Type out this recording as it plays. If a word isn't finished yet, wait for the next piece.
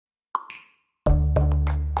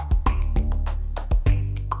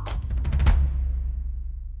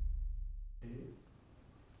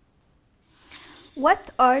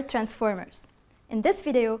What are transformers? In this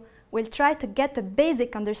video, we'll try to get a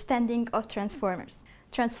basic understanding of transformers.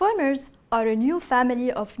 Transformers are a new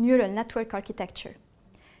family of neural network architecture.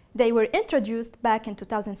 They were introduced back in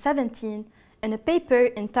 2017 in a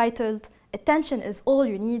paper entitled "Attention is All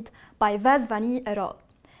You Need" by Vasvani et al.,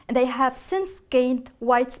 and they have since gained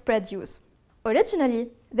widespread use.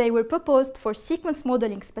 Originally, they were proposed for sequence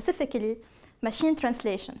modeling, specifically machine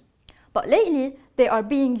translation. But lately, they are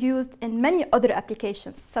being used in many other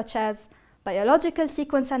applications, such as biological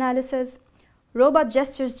sequence analysis, robot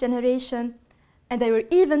gestures generation, and they were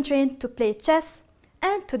even trained to play chess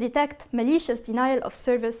and to detect malicious denial of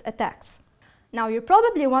service attacks. Now, you're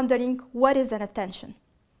probably wondering, what is an attention?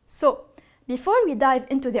 So, before we dive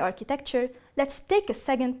into the architecture, let's take a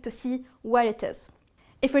second to see what it is.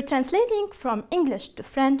 If we're translating from English to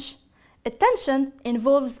French, attention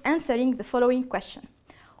involves answering the following question: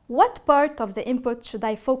 what part of the input should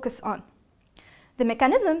I focus on? The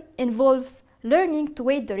mechanism involves learning to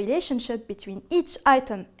weight the relationship between each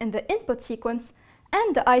item in the input sequence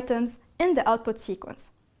and the items in the output sequence.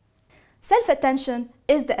 Self-attention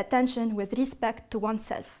is the attention with respect to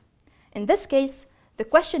oneself. In this case, the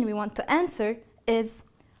question we want to answer is: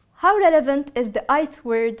 how relevant is the ith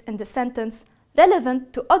word in the sentence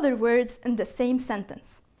relevant to other words in the same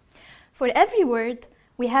sentence? For every word,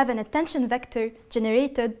 we have an attention vector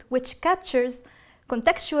generated which captures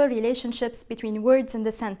contextual relationships between words in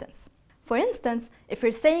the sentence. For instance, if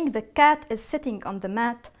we're saying the cat is sitting on the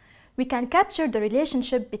mat, we can capture the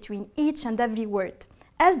relationship between each and every word,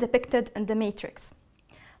 as depicted in the matrix.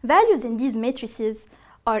 Values in these matrices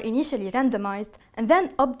are initially randomized and then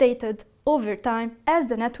updated over time as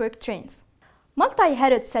the network trains.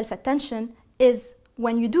 Multi-headed self-attention is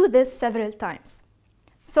when you do this several times.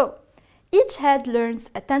 So, each head learns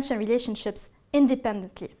attention relationships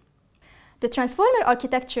independently. The transformer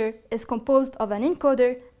architecture is composed of an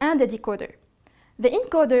encoder and a decoder. The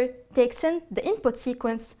encoder takes in the input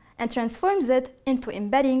sequence and transforms it into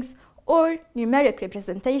embeddings or numeric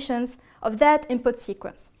representations of that input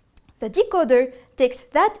sequence. The decoder takes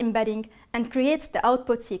that embedding and creates the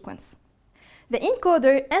output sequence. The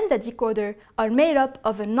encoder and the decoder are made up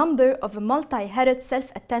of a number of multi-headed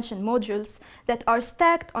self-attention modules that are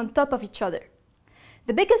stacked on top of each other.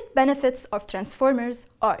 The biggest benefits of transformers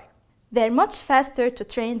are: they're much faster to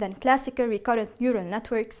train than classical recurrent neural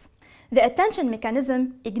networks. The attention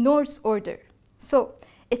mechanism ignores order, so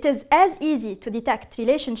it is as easy to detect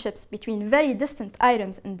relationships between very distant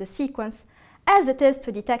items in the sequence as it is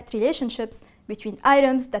to detect relationships between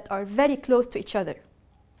items that are very close to each other.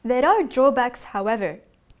 There are drawbacks, however.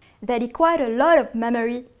 They require a lot of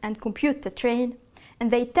memory and compute to train, and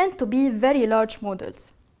they tend to be very large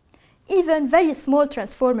models. Even very small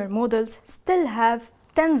transformer models still have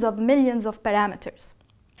tens of millions of parameters.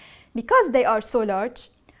 Because they are so large,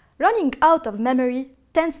 running out of memory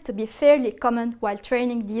tends to be fairly common while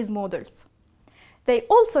training these models. They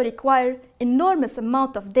also require enormous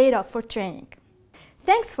amount of data for training.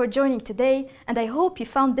 Thanks for joining today, and I hope you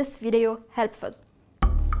found this video helpful.